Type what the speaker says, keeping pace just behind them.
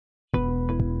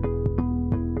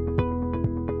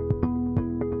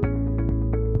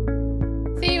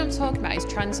I'm talking about is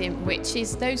Transient, which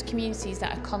is those communities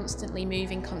that are constantly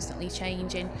moving, constantly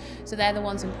changing. So they're the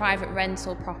ones in private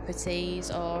rental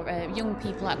properties, or young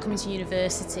people that are coming to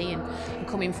university and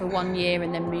coming for 1 year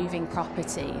and then moving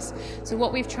properties. So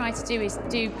what we've tried to do is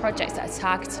do projects that are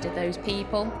targeted at those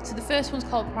people. So the first one's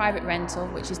called private rental,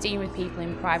 which is dealing with people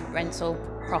in private rental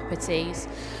properties.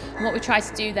 And what we try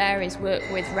to do there is work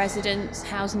with residents,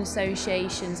 housing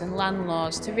associations and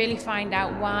landlords to really find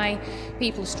out why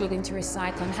people are struggling to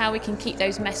recycle and how we can keep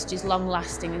those messages long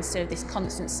lasting instead of this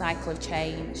constant cycle of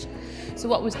change. So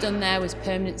what was done there was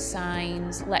permanent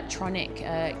signs, electronic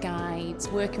guides,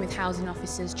 working with housing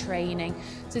officers, training,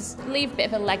 to leave a bit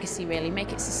of a legacy really,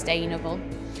 make it sustainable.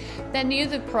 Then the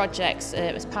other projects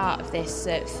as part of this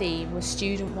theme were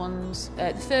student ones.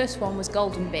 The first one was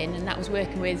Golden Bin, and that was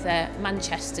working with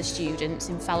Manchester students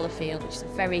in Fallowfield, which is a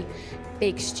very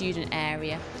big student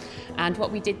area. And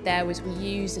what we did there was we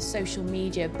used a social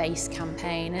media based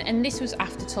campaign, and this was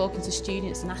after talking to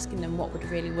students and asking them what would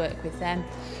really work with them.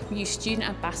 We used student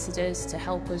ambassadors to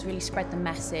help us really spread the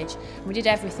message, and we did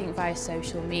everything via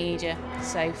social media,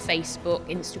 so Facebook,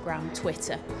 Instagram,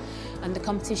 Twitter. And the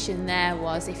competition there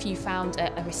was, if you found a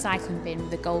recycling bin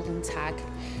with a golden tag,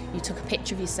 you took a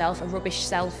picture of yourself, a rubbish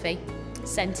selfie,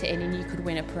 sent it in, and you could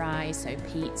win a prize, so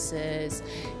pizzas,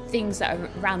 things that are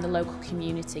around the local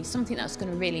community, something that's going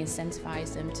to really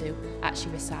incentivise them to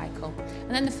actually recycle.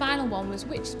 And then the final one was,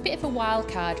 which is a bit of a wild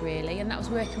card really, and that was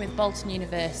working with Bolton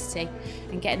University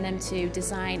and getting them to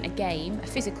design a game, a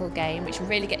physical game, which will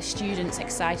really get students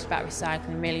excited about recycling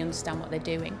and really understand what they're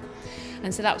doing.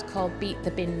 And so that was called Beat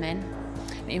the Bin Men.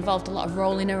 It involved a lot of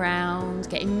rolling around,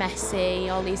 getting messy,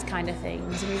 all these kind of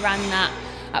things. And we ran that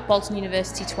at Bolton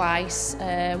University twice,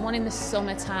 one in the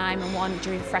summertime and one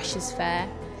during Freshers' Fair.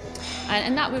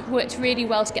 And that worked really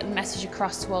well to get the message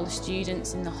across to all the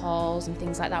students in the halls and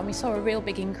things like that. And we saw a real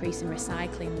big increase in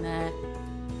recycling there.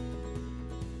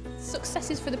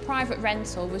 Successes for the private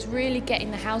rental was really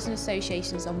getting the housing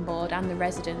associations on board and the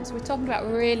residents. We're talking about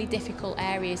really difficult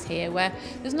areas here where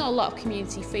there's not a lot of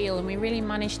community feel, and we really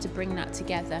managed to bring that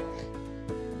together.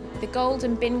 The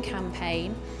Golden Bin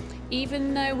campaign,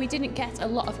 even though we didn't get a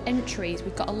lot of entries,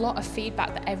 we got a lot of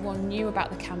feedback that everyone knew about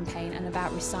the campaign and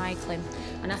about recycling.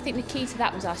 And I think the key to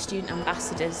that was our student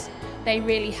ambassadors. They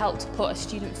really helped to put a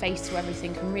student face to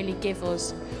everything and really give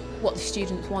us what the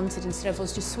students wanted instead of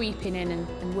us just sweeping in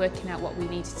and working out what we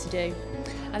needed to do.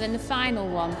 And then the final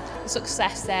one, the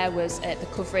success there was the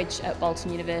coverage at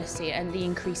Bolton University and the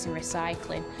increase in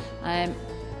recycling.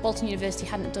 Bolton University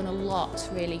hadn't done a lot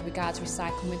really regards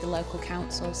recycling with the local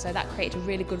council, so that created a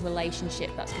really good relationship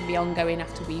that's going to be ongoing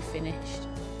after we finished.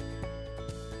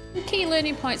 The key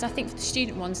learning points I think for the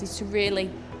student ones is to really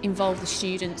involve the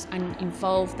students and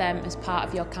involve them as part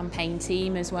of your campaign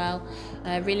team as well.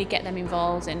 Really get them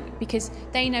involved, and because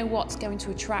they know what's going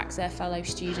to attract their fellow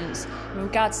students. In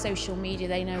regards to social media,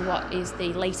 they know what is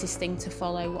the latest thing to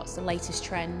follow, what's the latest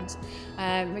trend.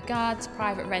 Regards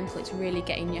private rental, it's really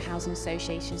getting your housing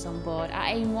associations on board. Our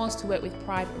aim was to work with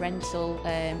private rental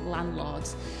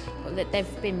landlords, but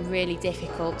they've been really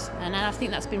difficult, and I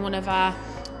think that's been one of our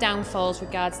downfalls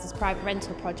regards to this private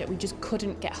rental project. We just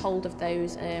couldn't get hold of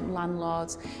those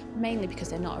landlords, mainly because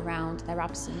they're not around, they're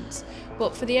absent.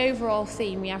 But for the overall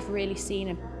theme, we have really seen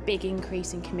a big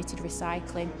increase in committed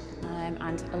recycling,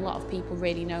 and a lot of people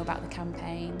really know about the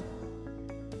campaign.